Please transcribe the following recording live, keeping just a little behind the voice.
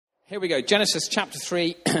Here we go. Genesis chapter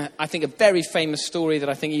 3. I think a very famous story that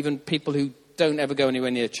I think even people who don't ever go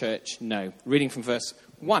anywhere near church know. Reading from verse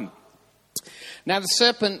 1. Now the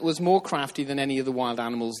serpent was more crafty than any of the wild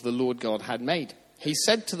animals the Lord God had made. He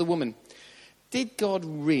said to the woman, "Did God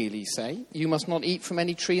really say, 'You must not eat from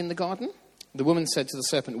any tree in the garden'?" The woman said to the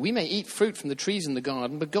serpent, "We may eat fruit from the trees in the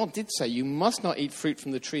garden, but God did say, 'You must not eat fruit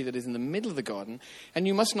from the tree that is in the middle of the garden, and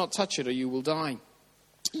you must not touch it or you will die.'"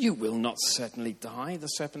 "You will not certainly die," the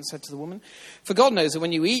serpent said to the woman. "For God knows that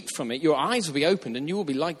when you eat from it, your eyes will be opened and you will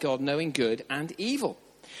be like God, knowing good and evil."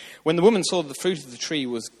 When the woman saw that the fruit of the tree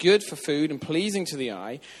was good for food and pleasing to the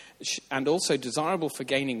eye, and also desirable for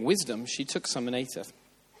gaining wisdom, she took some and ate it.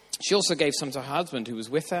 She also gave some to her husband who was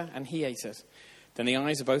with her, and he ate it. Then the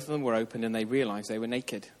eyes of both of them were opened and they realized they were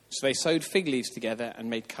naked. So they sewed fig leaves together and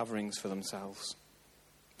made coverings for themselves.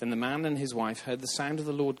 Then the man and his wife heard the sound of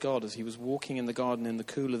the Lord God as he was walking in the garden in the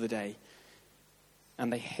cool of the day.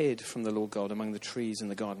 And they hid from the Lord God among the trees in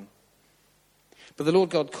the garden. But the Lord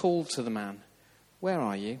God called to the man, "Where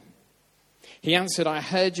are you?" He answered, "I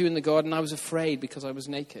heard you in the garden. I was afraid because I was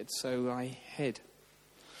naked, so I hid."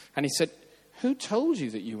 And he said, "Who told you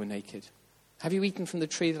that you were naked? Have you eaten from the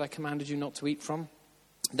tree that I commanded you not to eat from?"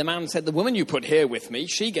 The man said, "The woman you put here with me,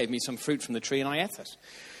 she gave me some fruit from the tree and I ate it."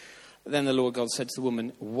 Then the Lord God said to the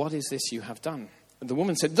woman, "What is this you have done?" And the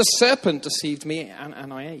woman said, "The serpent deceived me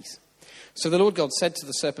and I ate." So the Lord God said to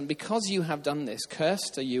the serpent, "Because you have done this,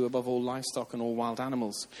 cursed are you above all livestock and all wild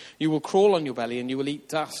animals. You will crawl on your belly and you will eat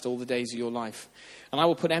dust all the days of your life. And I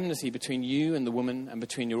will put enmity between you and the woman and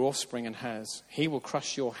between your offspring and hers. He will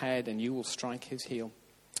crush your head and you will strike his heel."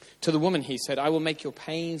 To the woman he said, "I will make your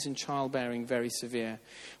pains in childbearing very severe.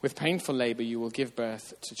 With painful labor you will give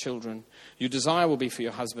birth to children. Your desire will be for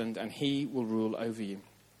your husband and he will rule over you."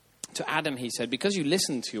 To Adam he said, "Because you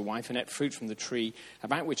listened to your wife and ate fruit from the tree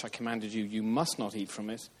about which I commanded you, you must not eat from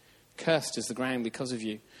it. Cursed is the ground because of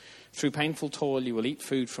you. Through painful toil you will eat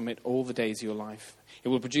food from it all the days of your life. It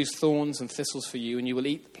will produce thorns and thistles for you, and you will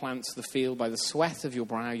eat the plants of the field. By the sweat of your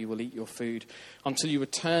brow you will eat your food, until you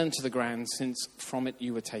return to the ground, since from it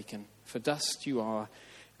you were taken. For dust you are,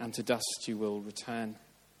 and to dust you will return."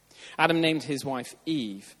 Adam named his wife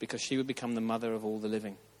Eve, because she would become the mother of all the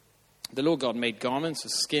living. The Lord God made garments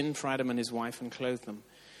of skin for Adam and his wife and clothed them.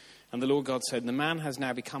 And the Lord God said, "The man has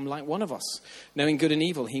now become like one of us, knowing good and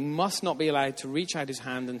evil. He must not be allowed to reach out his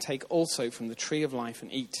hand and take also from the tree of life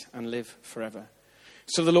and eat and live forever."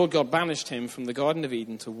 So the Lord God banished him from the Garden of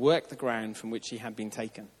Eden to work the ground from which he had been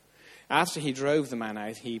taken. After he drove the man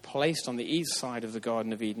out, he placed on the east side of the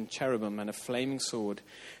Garden of Eden cherubim and a flaming sword,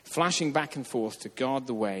 flashing back and forth to guard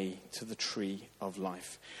the way to the tree of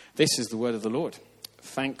life. This is the word of the Lord.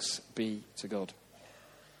 Thanks be to God.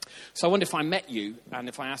 So I wonder, if I met you and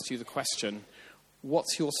if I asked you the question,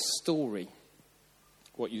 "What's your story?"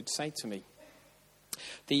 what you'd say to me.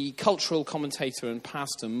 The cultural commentator and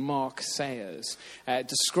pastor Mark Sayers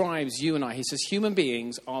describes you and I. He says, human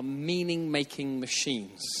beings are meaning-making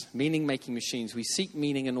machines. Meaning-making machines. We seek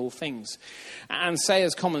meaning in all things. And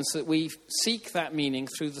Sayers comments that we seek that meaning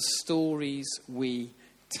through the stories we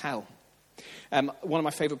tell. One of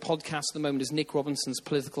my favourite podcasts at the moment is Nick Robinson's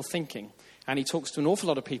Political Thinking. And he talks to an awful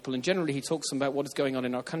lot of people, and generally he talks about what is going on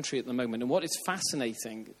in our country at the moment. And what is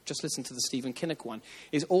fascinating, just listen to the Stephen Kinnock one,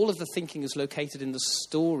 is all of the thinking is located in the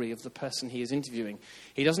story of the person he is interviewing.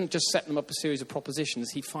 He doesn't just set them up a series of propositions,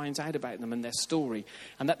 he finds out about them and their story.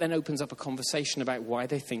 And that then opens up a conversation about why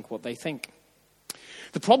they think what they think.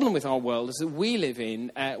 The problem with our world is that we live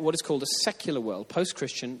in what is called a secular world,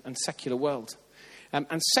 post-Christian and secular world.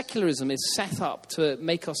 And secularism is set up to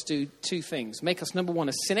make us do two things. Make us, number one,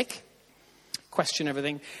 a cynic, question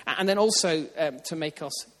everything, and then also to make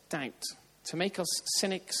us doubt, to make us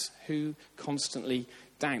cynics who constantly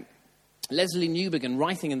doubt. Leslie Newbigin,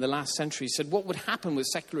 writing in the last century, said what would happen with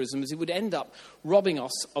secularism is it would end up robbing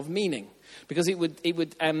us of meaning, because it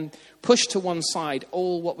would push to one side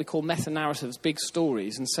all what we call meta-narratives, big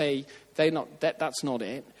stories, and say that's not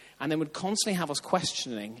it, and then would constantly have us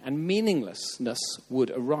questioning, and meaninglessness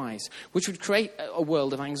would arise, which would create a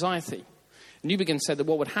world of anxiety. Newbigin said that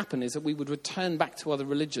what would happen is that we would return back to other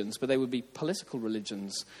religions, but they would be political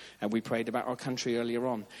religions, and we prayed about our country earlier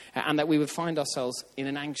on, and that we would find ourselves in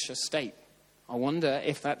an anxious state. I wonder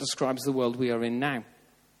if that describes the world we are in now.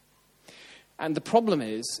 And the problem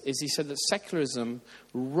is he said that secularism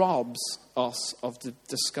robs us of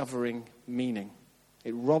discovering meaning.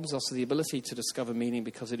 It robs us of the ability to discover meaning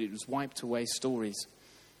because it has wiped away stories.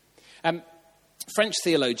 French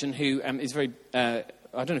theologian who is very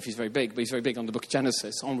I don't know if he's very big, but he's very big on the book of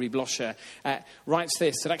Genesis, Henri Blocher, writes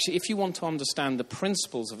this, that actually if you want to understand the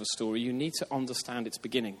principles of a story, you need to understand its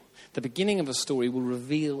beginning. The beginning of a story will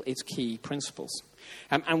reveal its key principles.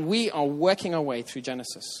 And we are working our way through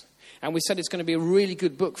Genesis. And we said it's going to be a really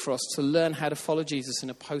good book for us to learn how to follow Jesus in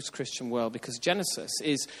a post-Christian world, because Genesis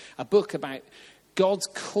is a book about God's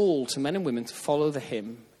call to men and women to follow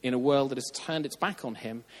him in a world that has turned its back on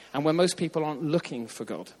him and where most people aren't looking for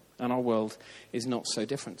God. And our world is not so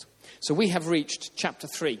different. So we have reached chapter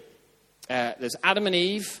 3. There's Adam and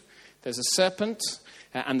Eve, there's a serpent,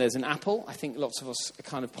 and there's an apple. I think lots of us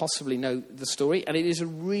kind of possibly know the story. And it is a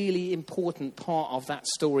really important part of that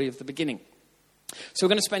story of the beginning. So we're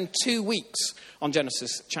going to spend 2 weeks on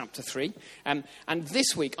Genesis chapter 3. And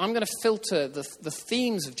this week I'm going to filter the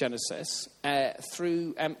themes of Genesis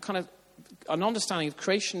through kind of an understanding of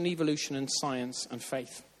creation, evolution, and science and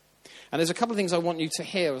faith. And there's a couple of things I want you to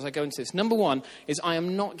hear as I go into this. Number one is I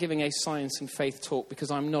am not giving a science and faith talk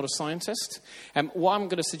because I'm not a scientist. What I'm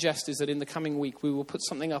going to suggest is that in the coming week we will put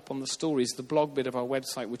something up on the stories, the blog bit of our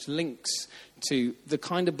website, which links to the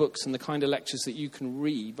kind of books and the kind of lectures that you can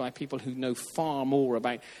read by people who know far more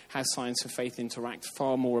about how science and faith interact,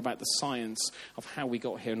 far more about the science of how we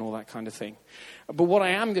got here and all that kind of thing. But what I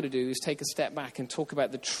am going to do is take a step back and talk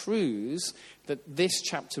about the truths that this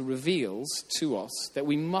chapter reveals to us that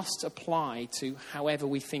we must apply to however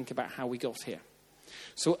we think about how we got here.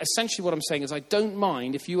 So essentially what I'm saying is I don't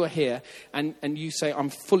mind if you are here and you say, I'm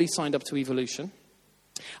fully signed up to evolution.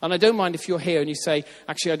 And I don't mind if you're here and you say,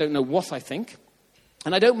 actually, I don't know what I think.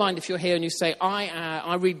 And I don't mind if you're here and you say,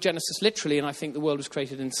 I read Genesis literally and I think the world was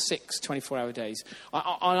created in 6 24-hour days.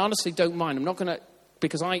 I honestly don't mind. I'm not going to,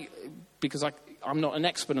 because I'm not an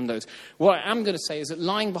expert on those. What I am going to say is that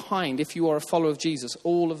lying behind, if you are a follower of Jesus,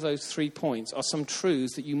 all of those 3 points are some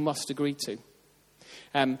truths that you must agree to.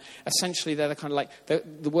 Essentially, they're the kind of like,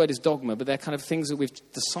 the word is dogma, but they're kind of things that we've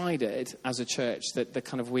decided as a church that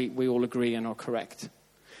kind of we all agree and are correct.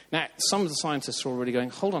 Now, some of the scientists are already going,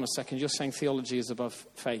 hold on a second, you're saying theology is above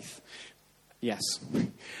faith. Yes.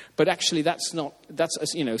 But actually that's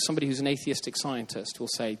somebody who's an atheistic scientist will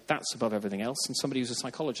say that's above everything else. And somebody who's a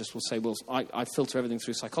psychologist will say, well, I filter everything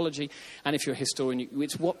through psychology. And if you're a historian,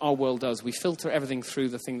 it's what our world does. We filter everything through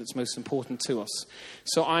the thing that's most important to us.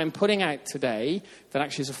 So I'm putting out today that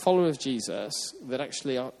actually as a follower of Jesus, that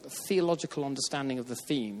actually our theological understanding of the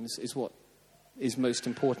themes is what is most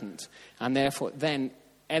important. And therefore then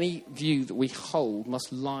any view that we hold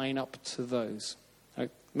must line up to those.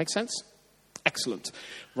 Make sense? Excellent.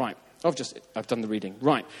 Right. I've done the reading.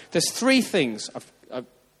 Right. There's 3 things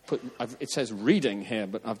it says reading here,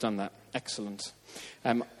 but I've done that. Excellent.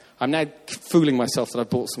 I'm now fooling myself that I've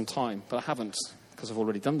bought some time, but I haven't because I've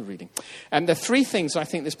already done the reading. And there are 3 things I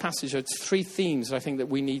think this passage, 3 themes that I think that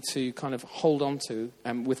we need to kind of hold on to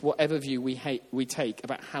with whatever view we take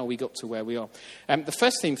about how we got to where we are. The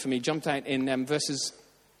first theme for me jumped out in verses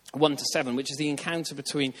 1 to 7, which is the encounter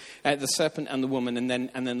between the serpent and the woman, and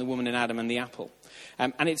then the woman and Adam and the apple.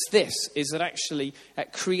 And it's this, is that actually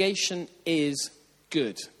creation is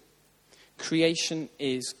good. Creation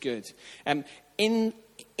is good. In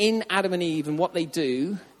Adam and Eve and what they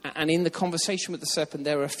do, and in the conversation with the serpent,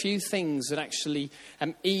 there are a few things that actually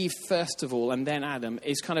Eve, first of all, and then Adam,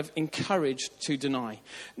 is kind of encouraged to deny.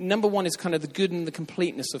 Number one is kind of the good and the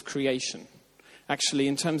completeness of creation. Actually,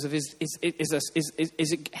 in terms of is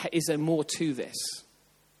there more to this?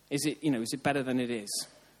 Is it better than it is?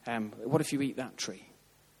 What if you eat that tree?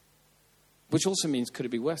 Which also means, could it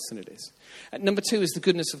be worse than it is? Number 2 is the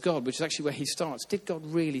goodness of God, which is actually where he starts. Did God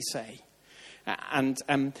really say? And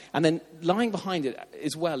then lying behind it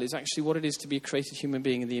as well is actually what it is to be a created human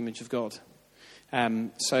being in the image of God.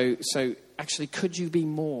 So actually, could you be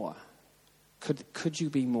more? Could you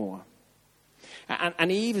be more?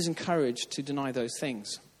 And Eve is encouraged to deny those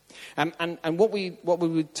things. And what we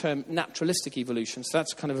would term naturalistic evolution, so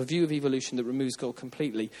that's kind of a view of evolution that removes God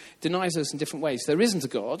completely, denies those in different ways. There isn't a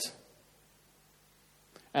God.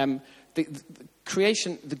 The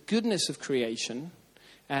creation, the goodness of creation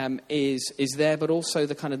is there, but also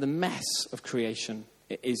the kind of the mess of creation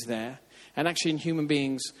is there. And actually, human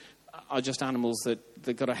beings are just animals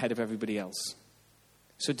that got ahead of everybody else.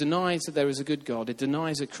 So it denies that there is a good God. It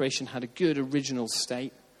denies that creation had a good original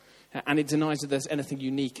state. And it denies that there's anything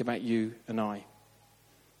unique about you and I.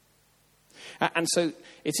 And so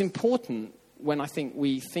it's important when I think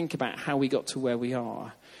we think about how we got to where we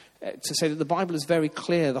are, to say that the Bible is very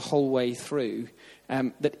clear the whole way through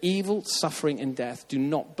that evil, suffering, and death do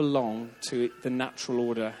not belong to the natural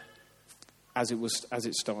order as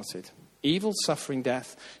it started. Evil, suffering,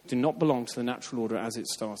 death do not belong to the natural order as it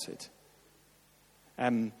started.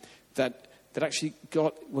 That that actually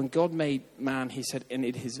when God made man, he said, and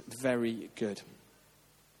it is very good.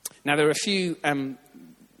 Now, there are a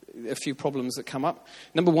few problems that come up.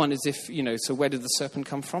 Number one is so where did the serpent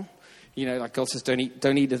come from? Like God says, don't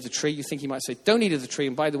eat of the tree. You think he might say, don't eat of the tree.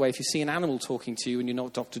 And by the way, if you see an animal talking to you and you're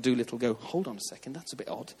not Dr. Dolittle, go, hold on a second, that's a bit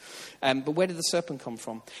odd. But where did the serpent come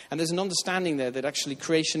from? And there's an understanding there that actually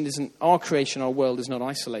our world is not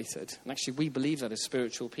isolated. And actually we believe that as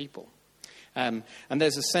spiritual people. And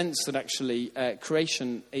there's a sense that actually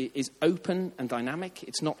creation is open and dynamic.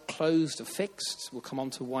 It's not closed or fixed. We'll come on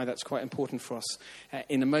to why that's quite important for us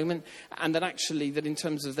in a moment. And that actually, that in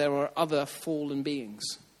terms of there are other fallen beings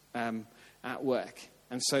at work.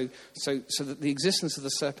 And so that the existence of the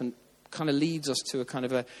serpent kind of leads us to a kind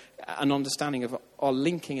of an understanding of our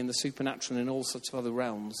linking in the supernatural and in all sorts of other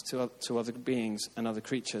realms to other beings and other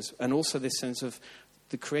creatures. And also this sense of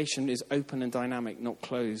the creation is open and dynamic, not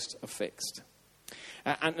closed or fixed.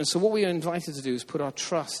 And so what we are invited to do is put our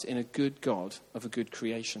trust in a good God of a good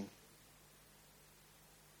creation.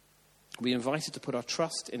 We are invited to put our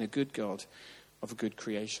trust in a good God of a good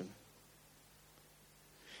creation.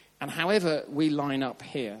 And however we line up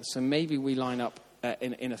here, so maybe we line up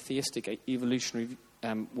in a theistic evolutionary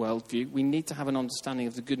worldview, we need to have an understanding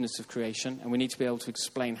of the goodness of creation, and we need to be able to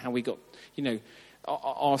explain how we got,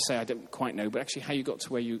 I'll say I don't quite know, but actually how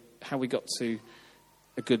we got to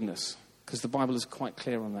a goodness, because the Bible is quite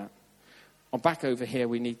clear on that. Or back over here,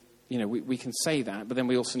 we need, we can say that, but then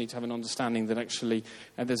we also need to have an understanding that actually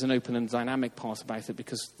there's an open and dynamic part about it,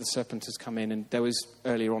 because the serpent has come in, and there was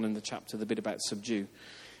earlier on in the chapter the bit about subdue.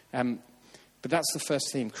 But that's the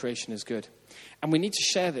first theme, creation is good. And we need to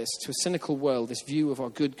share this to a cynical world, this view of our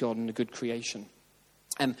good God and a good creation.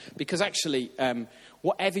 Because actually,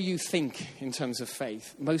 whatever you think in terms of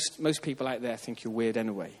faith, most people out there think you're weird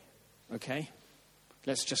anyway. Okay?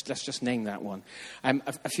 Let's just name that one.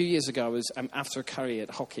 A few years ago, I was after a curry at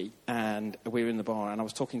hockey, and we were in the bar, and I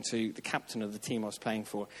was talking to the captain of the team I was playing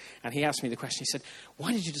for, and he asked me the question. He said,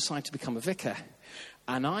 "Why did you decide to become a vicar?"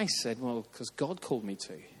 And I said, "Well, because God called me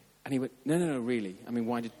to." And he went, No, really. I mean,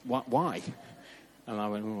 why? And I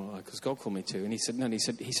went, "Well, because God called me to." And he said, "No." And he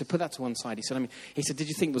said, "Put that to one side." He said, "Did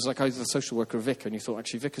you think it was like I was a social worker or vicar, and you thought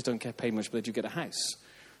actually vicars don't get paid much, but they do get a house?"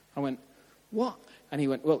 I went, "What?" And he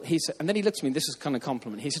went, "Well," he said, and then he looked at me, and this was kind of a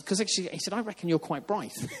compliment. He said, "Because actually," he said, "I reckon you're quite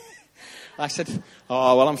bright." I said,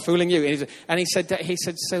 "Oh, well, I'm fooling you." And he said, "So," he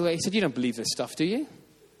said, "You don't believe this stuff, do you?"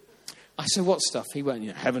 I said, "What stuff?" He went,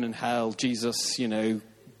 heaven and hell, Jesus,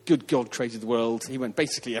 good God created the world. He went,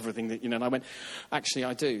 basically everything that, and I went, "Actually,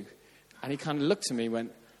 I do." And he kind of looked at me and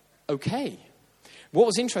went, "Okay." What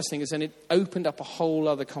was interesting is then it opened up a whole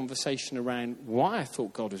other conversation around why I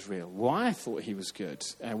thought God was real, why I thought he was good.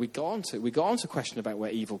 We got on to question about where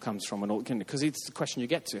evil comes from, and all, because it's the question you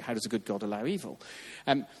get to, how does a good God allow evil?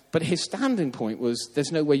 But his standing point was,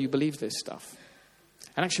 there's no way you believe this stuff.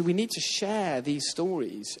 And actually, we need to share these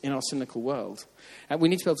stories in our cynical world. We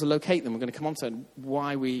need to be able to locate them. We're going to come on to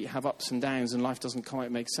why we have ups and downs and life doesn't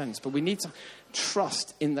quite make sense. But we need to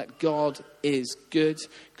trust in that God is good.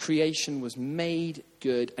 Creation was made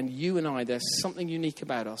good. And you and I, there's something unique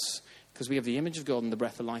about us because we have the image of God and the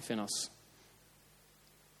breath of life in us.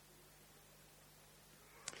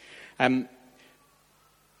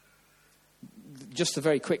 Just a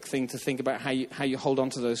very quick thing to think about how you hold on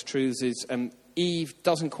to those truths is Eve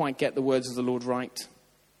doesn't quite get the words of the Lord right.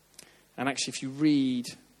 And actually, if you read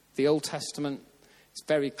the Old Testament, it's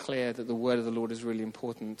very clear that the word of the Lord is really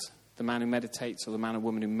important. The man who meditates, or the man or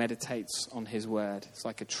woman who meditates on his word, it's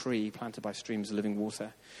like a tree planted by streams of living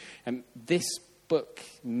water. And this book,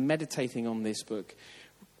 meditating on this book,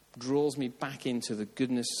 draws me back into the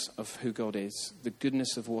goodness of who God is, the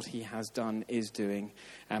goodness of what he has done, is doing,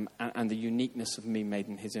 and the uniqueness of me made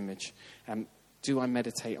in his image. Do I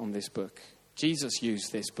meditate on this book? Jesus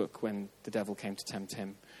used this book when the devil came to tempt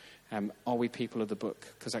him. Are we people of the book?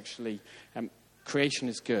 Because actually, creation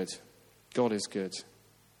is good. God is good.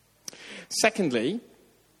 Secondly,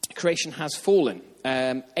 creation has fallen.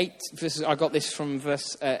 I got this from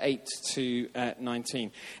verse 8 to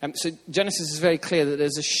 19. So Genesis is very clear that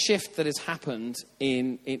there's a shift that has happened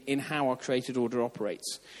in how our created order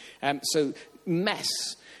operates. So mess,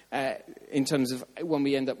 in terms of when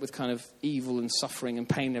we end up with kind of evil and suffering and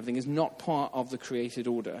pain and everything, is not part of the created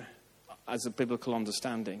order as a biblical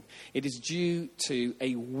understanding. It is due to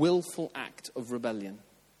a willful act of rebellion.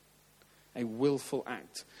 A willful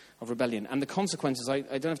act of rebellion. And the consequences, I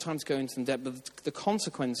don't have time to go into them in depth, but the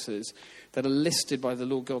consequences that are listed by the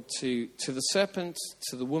Lord God to the serpent,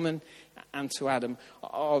 to the woman, and to Adam,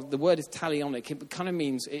 the word is talionic. It kind of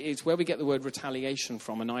means, it's where we get the word retaliation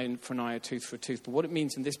from, an eye for an eye, a tooth for a tooth. But what it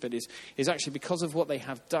means in this bit is actually because of what they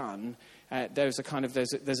have done, there's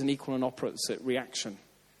an equal and opposite reaction.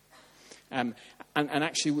 And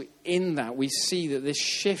actually, in that, we see that this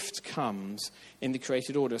shift comes in the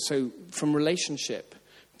created order. So from relationship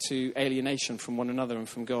to alienation from one another and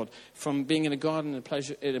from God, from being in a garden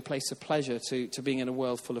in a place of pleasure to being in a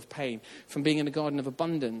world full of pain, from being in a garden of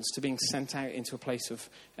abundance to being sent out into a place of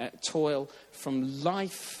toil, from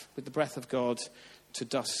life with the breath of God to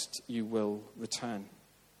dust you will return.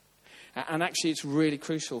 And actually, it's really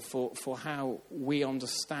crucial for how we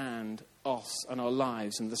understand us and our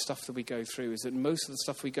lives and the stuff that we go through, is that most of the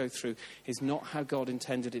stuff we go through is not how God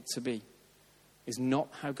intended it to be. Is not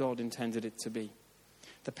how God intended it to be.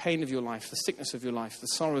 The pain of your life, the sickness of your life, the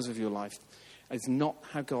sorrows of your life is not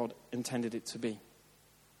how God intended it to be.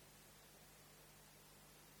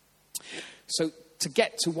 So to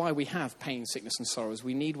get to why we have pain, sickness and sorrows,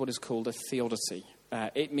 we need what is called a theodicy.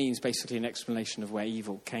 It means basically an explanation of where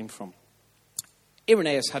evil came from.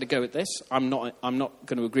 Irenaeus had a go at this. I'm not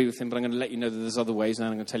going to agree with him, but I'm going to let you know that there's other ways, and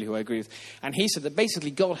I'm going to tell you who I agree with. And he said that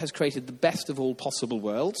basically God has created the best of all possible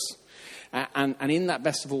worlds, and in that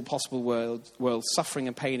best of all possible world, suffering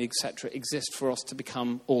and pain, etc., exist for us to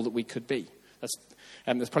become all that we could be.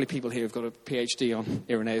 There's probably people here who've got a PhD on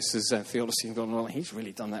Irenaeus' theodicy and gone, well, he's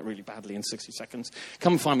really done that really badly in 60 seconds.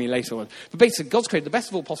 Come and find me later on. But basically, God's created the best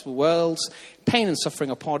of all possible worlds. Pain and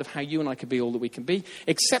suffering are part of how you and I could be all that we can be,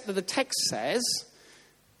 except that the text says,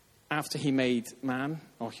 after he made man,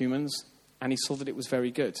 or humans, and he saw that it was very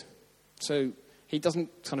good. So he doesn't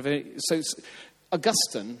so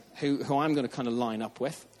Augustine, who I'm going to kind of line up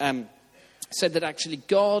with, said that actually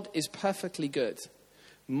God is perfectly good.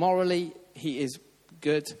 Morally, he is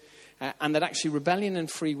good. And that actually rebellion and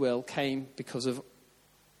free will came because of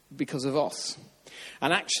us.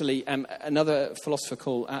 And actually, another philosopher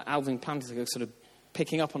called Alvin Plantinga, sort of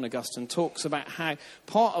picking up on Augustine, talks about how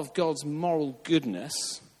part of God's moral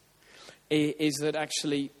goodness is that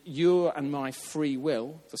actually your and my free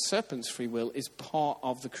will, the serpent's free will, is part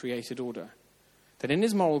of the created order. That in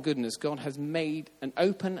his moral goodness, God has made an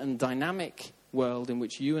open and dynamic world in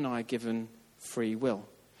which you and I are given free will.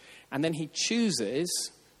 And then he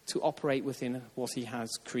chooses to operate within what he has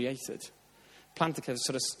created. Plantinga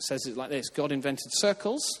sort of says it like this: God invented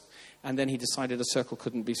circles, and then he decided a circle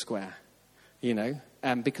couldn't be square.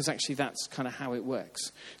 Because actually that's kind of how it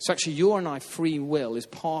works. So actually your and I free will is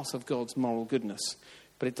part of God's moral goodness,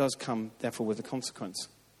 but it does come, therefore, with a consequence.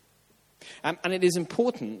 And it is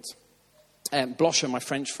important, Blocher, my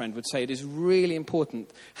French friend, would say it is really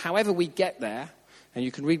important, however we get there, and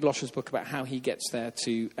you can read Blocher's book about how he gets there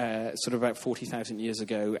to sort of about 40,000 years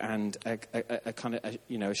ago, and a kind of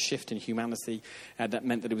a shift in humanity that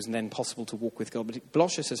meant that it was then possible to walk with God. But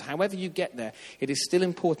Blocher says, however you get there, it is still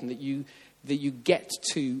important that you get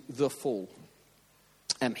to the fall.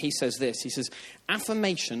 He says this, he says,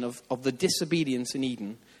 affirmation of the disobedience in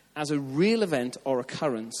Eden as a real event or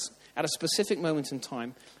occurrence at a specific moment in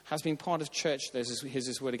time has been part of church, here's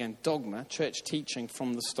this word again, dogma, church teaching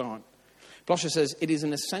from the start. Blocher says, it is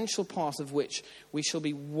an essential part of which we shall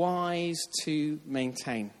be wise to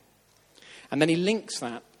maintain. And then he links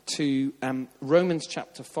that to Romans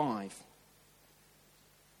chapter 5.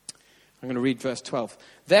 I'm going to read verse 12.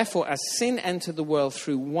 Therefore, as sin entered the world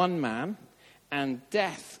through one man, and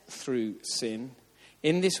death through sin,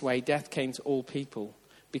 in this way death came to all people,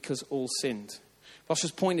 because all sinned.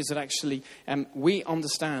 Blocher's point is that actually we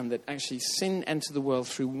understand that actually sin entered the world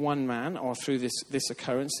through one man, or through this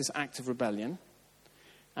occurrence, this act of rebellion,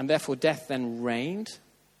 and therefore death then reigned.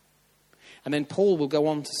 And then Paul will go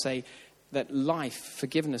on to say that life,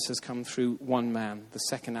 forgiveness, has come through one man, the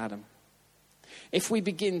second Adam. If we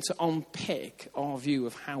begin to unpick our view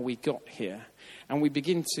of how we got here, and we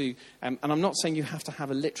begin to, and I'm not saying you have to have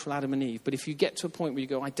a literal Adam and Eve, but if you get to a point where you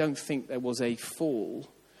go, I don't think there was a fall,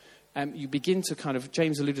 you begin to kind of,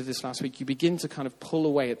 James alluded to this last week, you begin to kind of pull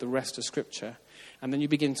away at the rest of Scripture, and then you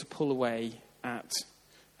begin to pull away at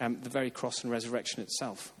the very cross and resurrection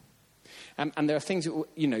itself. And there are things,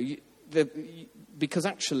 because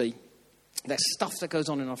actually there's stuff that goes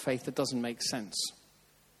on in our faith that doesn't make sense.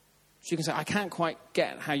 So you can say, I can't quite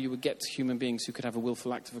get how you would get to human beings who could have a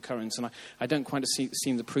willful act of occurrence, and I don't quite see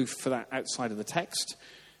the proof for that outside of the text.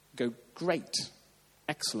 Go, great,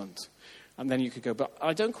 excellent. And then you could go, but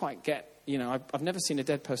I don't quite get, I've never seen a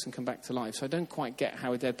dead person come back to life, so I don't quite get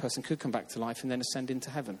how a dead person could come back to life and then ascend into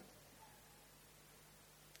heaven.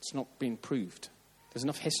 It's not been proved. There's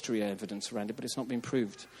enough history evidence around it, but it's not been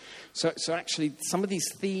proved. So actually, some of these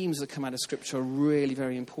themes that come out of Scripture are really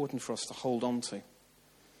very important for us to hold on to.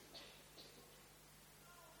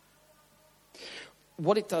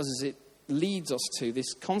 What it does is it leads us to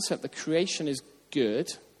this concept that creation is good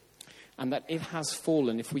and that it has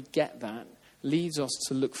fallen. If we get that, leads us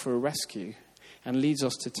to look for a rescue and leads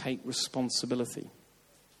us to take responsibility.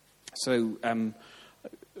 So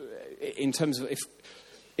in terms of,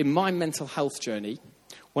 in my mental health journey,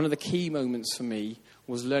 one of the key moments for me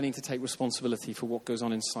was learning to take responsibility for what goes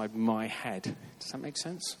on inside my head. Does that make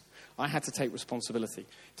sense? I had to take responsibility.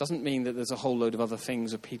 It doesn't mean that there's a whole load of other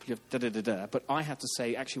things of people who da-da-da-da, but I had to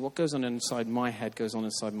say, actually, what goes on inside my head goes on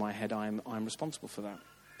inside my head. I'm responsible for that.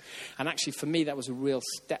 And actually, for me, that was a real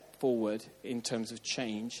step forward in terms of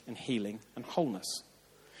change and healing and wholeness.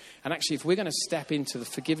 And actually, if we're going to step into the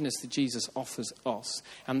forgiveness that Jesus offers us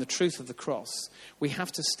and the truth of the cross, we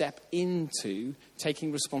have to step into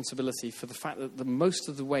taking responsibility for the fact that the most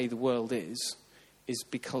of the way the world is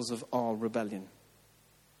because of our rebellion.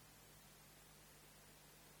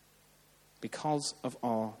 Because of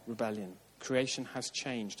our rebellion. Creation has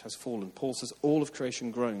changed, has fallen. Paul says all of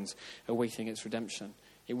creation groans, awaiting its redemption.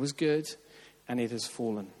 It was good, and it has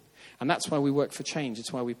fallen. And that's why we work for change.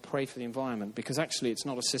 It's why we pray for the environment, because actually it's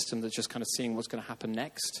not a system that's just kind of seeing what's going to happen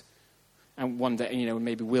next. And one day,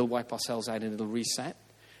 maybe we'll wipe ourselves out and it'll reset.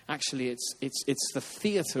 Actually, it's the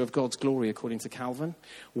theatre of God's glory, according to Calvin.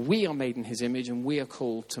 We are made in his image, and we are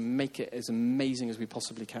called to make it as amazing as we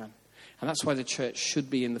possibly can. And that's why the church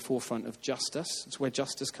should be in the forefront of justice. It's where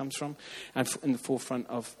justice comes from, and in the forefront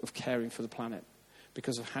of caring for the planet,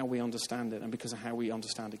 because of how we understand it and because of how we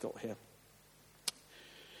understand it got here.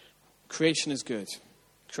 Creation is good.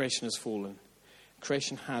 Creation has fallen.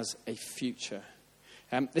 Creation has a future.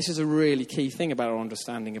 This is a really key thing about our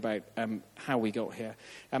understanding about how we got here.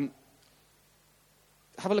 Have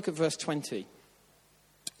a look at verse 20.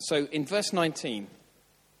 So in verse 19,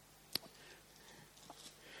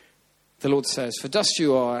 the Lord says, "For dust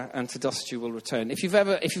you are, and to dust you will return." If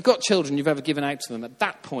you've got children, you've ever given out to them, at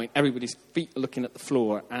that point, everybody's feet are looking at the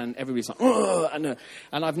floor, and everybody's like, "Oh!" And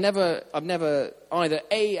I've never either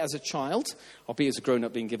A, as a child, or B, as a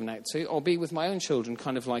grown-up being given out to, or B, with my own children,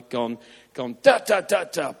 kind of like gone da da da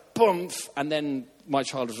da, boomf, and then my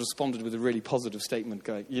child has responded with a really positive statement,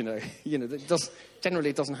 going,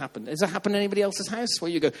 generally it doesn't happen. Does it happen in anybody else's house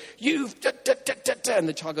where you go, "You've da da da da da," and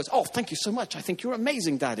the child goes, "Oh, thank you so much. I think you're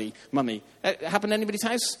amazing, Daddy, Mummy." Happen in anybody's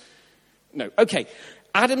house? No. Okay.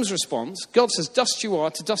 Adam's response, God says, "Dust you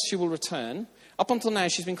are, to dust you will return." Up until now,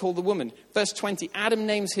 she's been called the woman. Verse 20, Adam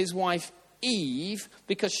names his wife Eve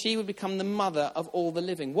because she would become the mother of all the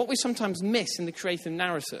living. What we sometimes miss in the creative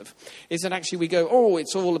narrative is that actually we go, "Oh,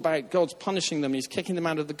 it's all about God's punishing them. He's kicking them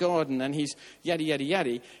out of the garden and he's yada, yada,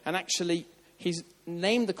 yada." And actually, he's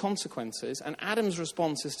named the consequences. And Adam's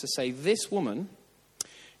response is to say, this woman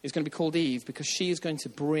is going to be called Eve because she is going to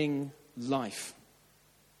bring life.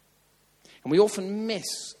 And we often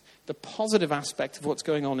miss the positive aspect of what's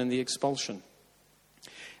going on in the expulsion.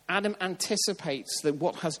 Adam anticipates that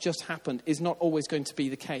what has just happened is not always going to be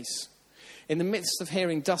the case. In the midst of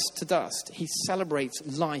hearing dust to dust, he celebrates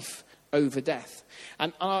life over death.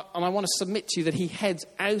 And I want to submit to you that he heads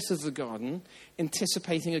out of the garden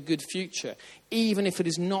anticipating a good future, even if it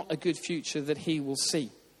is not a good future that he will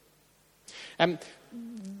see.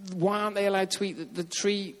 Why aren't they allowed to eat the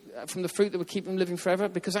tree from the fruit that would keep them living forever?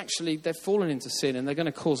 Because actually they've fallen into sin and they're going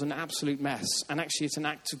to cause an absolute mess. And actually it's an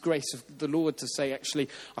act of grace of the Lord to say, actually,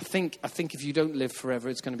 I think if you don't live forever,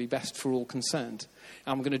 it's going to be best for all concerned.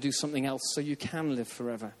 I'm going to do something else so you can live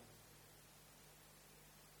forever.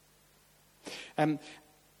 And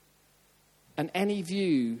any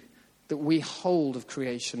view that we hold of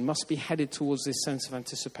creation must be headed towards this sense of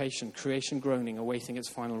anticipation, creation groaning, awaiting its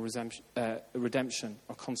final redemption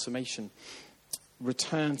or consummation,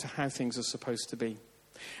 return to how things are supposed to be.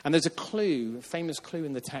 And there's a famous clue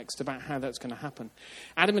in the text about how that's going to happen.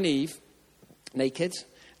 Adam and Eve, naked,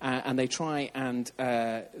 and they try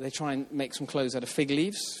and make some clothes out of fig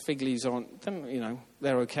leaves. Fig leaves aren't,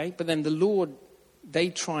 they're okay. But then the Lord, they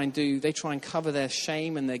try and cover their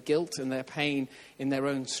shame and their guilt and their pain in their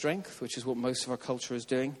own strength, which is what most of our culture is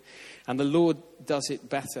doing. And the Lord does it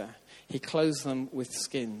better. He clothes them with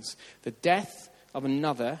skins. The death of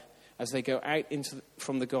another, as they go out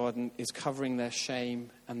from the garden, is covering their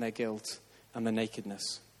shame and their guilt and their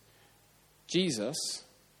nakedness. Jesus,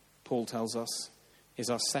 Paul tells us,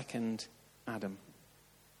 is our second Adam.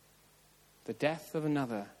 The death of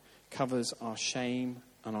another covers our shame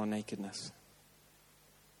and our nakedness.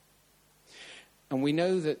 And we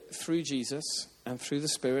know that through Jesus and through the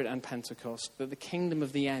Spirit and Pentecost, that the kingdom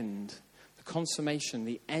of the end, the consummation,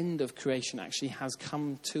 the end of creation actually has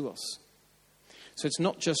come to us. So it's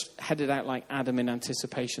not just headed out like Adam in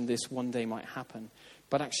anticipation this one day might happen,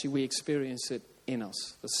 but actually we experience it in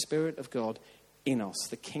us. The Spirit of God in us,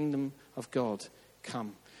 the kingdom of God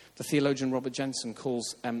come. The theologian Robert Jensen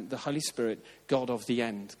calls the Holy Spirit God of the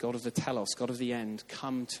end, God of the telos, God of the end,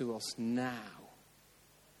 come to us now,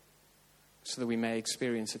 so that we may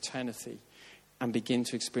experience eternity and begin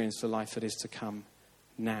to experience the life that is to come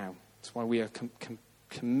now. That's why we are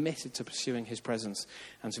committed to pursuing his presence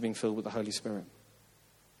and to being filled with the Holy Spirit.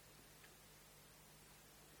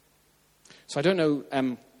 So I don't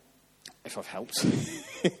know if I've helped.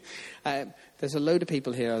 There's a load of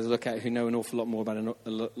people here I look at who know an awful lot more about a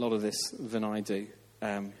lot of this than I do.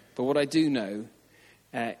 But what I do know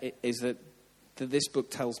is that this book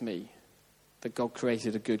tells me that God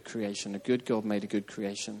created a good creation. A good God made a good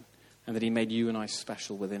creation. And that he made you and I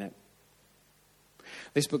special within it.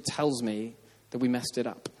 This book tells me that we messed it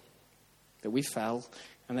up. That we fell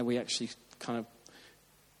and that we actually kind of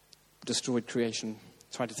destroyed creation,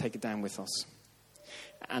 tried to take it down with us.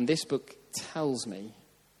 And this book tells me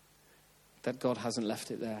that God hasn't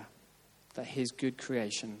left it there. That his good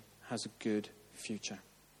creation has a good future.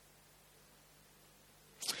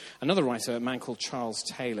 Another writer, a man called Charles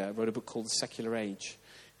Taylor, wrote a book called The Secular Age.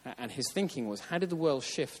 And his thinking was, how did the world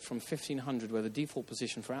shift from 1500, where the default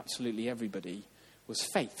position for absolutely everybody was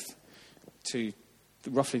faith, to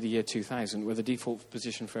roughly the year 2000, where the default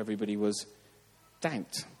position for everybody was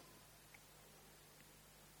doubt?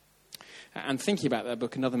 And thinking about that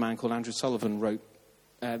book, another man called Andrew Sullivan wrote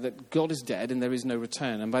that God is dead and there is no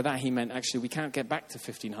return. And by that he meant, actually, we can't get back to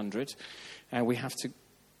 1500. We have to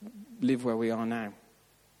live where we are now.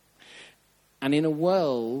 And in a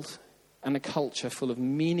world and a culture full of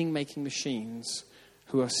meaning-making machines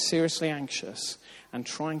who are seriously anxious and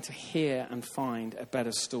trying to hear and find a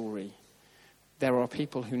better story, there are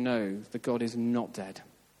people who know that God is not dead.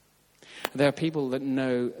 There are people that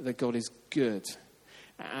know that God is good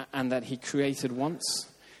and that he created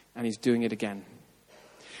once and he's doing it again.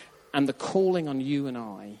 And the calling on you and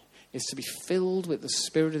I is to be filled with the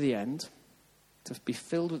Spirit of the end, to be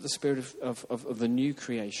filled with the Spirit of the new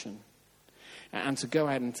creation, and to go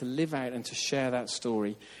out and to live out and to share that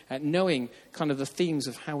story, knowing kind of the themes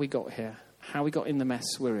of how we got here, how we got in the mess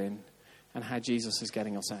we're in, and how Jesus is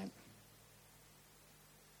getting us out.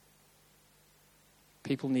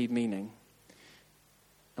 People need meaning,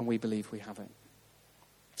 and we believe we have it.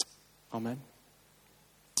 Amen.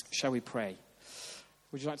 Shall we pray?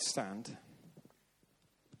 Would you like to stand?